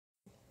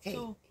Okay.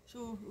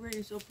 So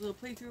ready. So we'll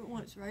play through it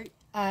once, right?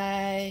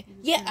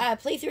 Yeah.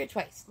 Play through it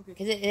twice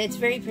because it's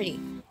very pretty,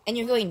 and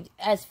you're going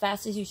as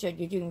fast as you should.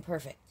 You're doing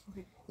perfect.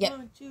 Okay. Yep.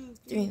 1, 2,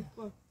 3,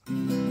 4.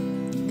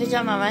 Good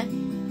job, Mama.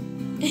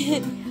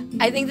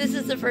 I think this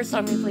is the first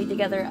song we played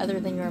together, other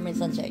than "You're My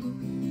Sunshine."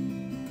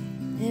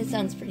 It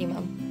sounds pretty,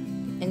 Mom.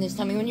 And just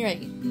tell me when you're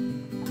ready.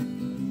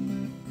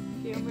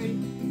 Okay, I'm ready.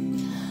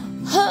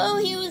 Oh,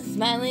 he was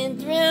smiling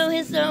through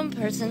his own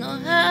personal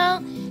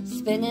hell.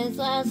 Spent his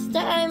last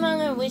time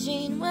on a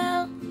wishing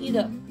well. You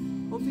go.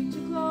 Hoping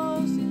too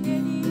close and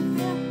then he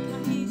fell.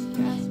 Now he's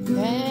Casper.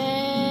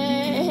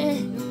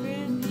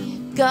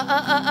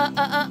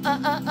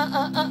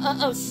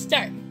 Go.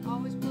 Start.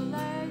 Always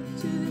polite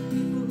to the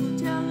people who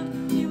tell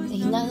him he was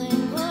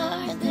nothing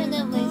more than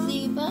a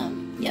lazy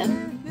bum. Yep.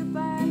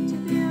 Goodbye to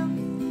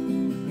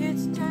them.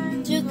 It's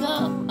time To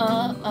go.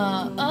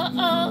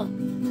 Now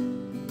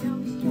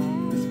he's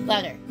Casper.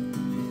 Louder.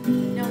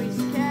 Now he's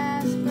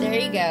Casper. There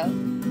you go.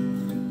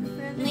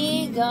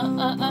 Go.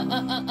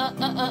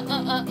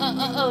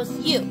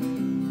 You.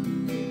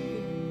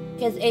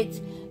 Because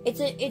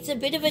it's a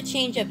bit of a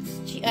change up.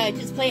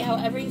 Just play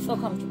however you feel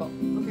comfortable.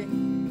 Okay.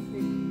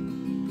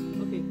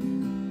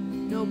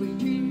 Nobody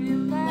treated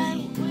him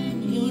right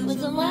when He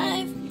was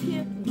alive.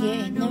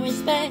 Get no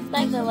respect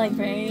like the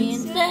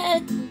librarian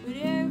said. But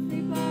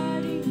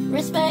everybody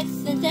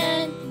Respects the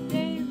dead.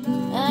 they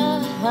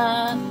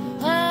love.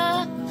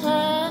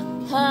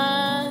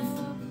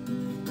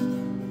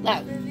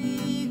 Loud.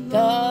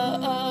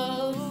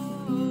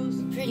 Goes.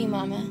 Pretty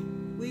Mama.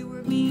 We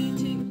were mean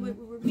to him,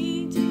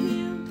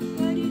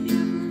 but he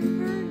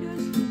never hurt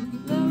us.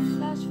 Love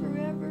lasts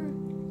forever.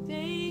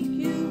 Thank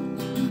you,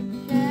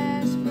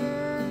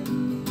 Casper.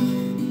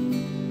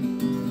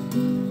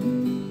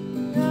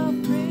 The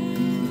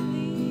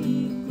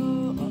friendly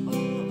ghost.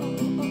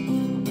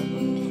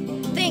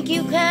 Thank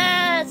you,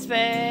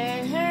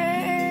 Casper.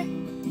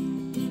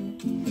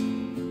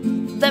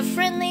 The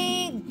friendly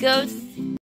ghost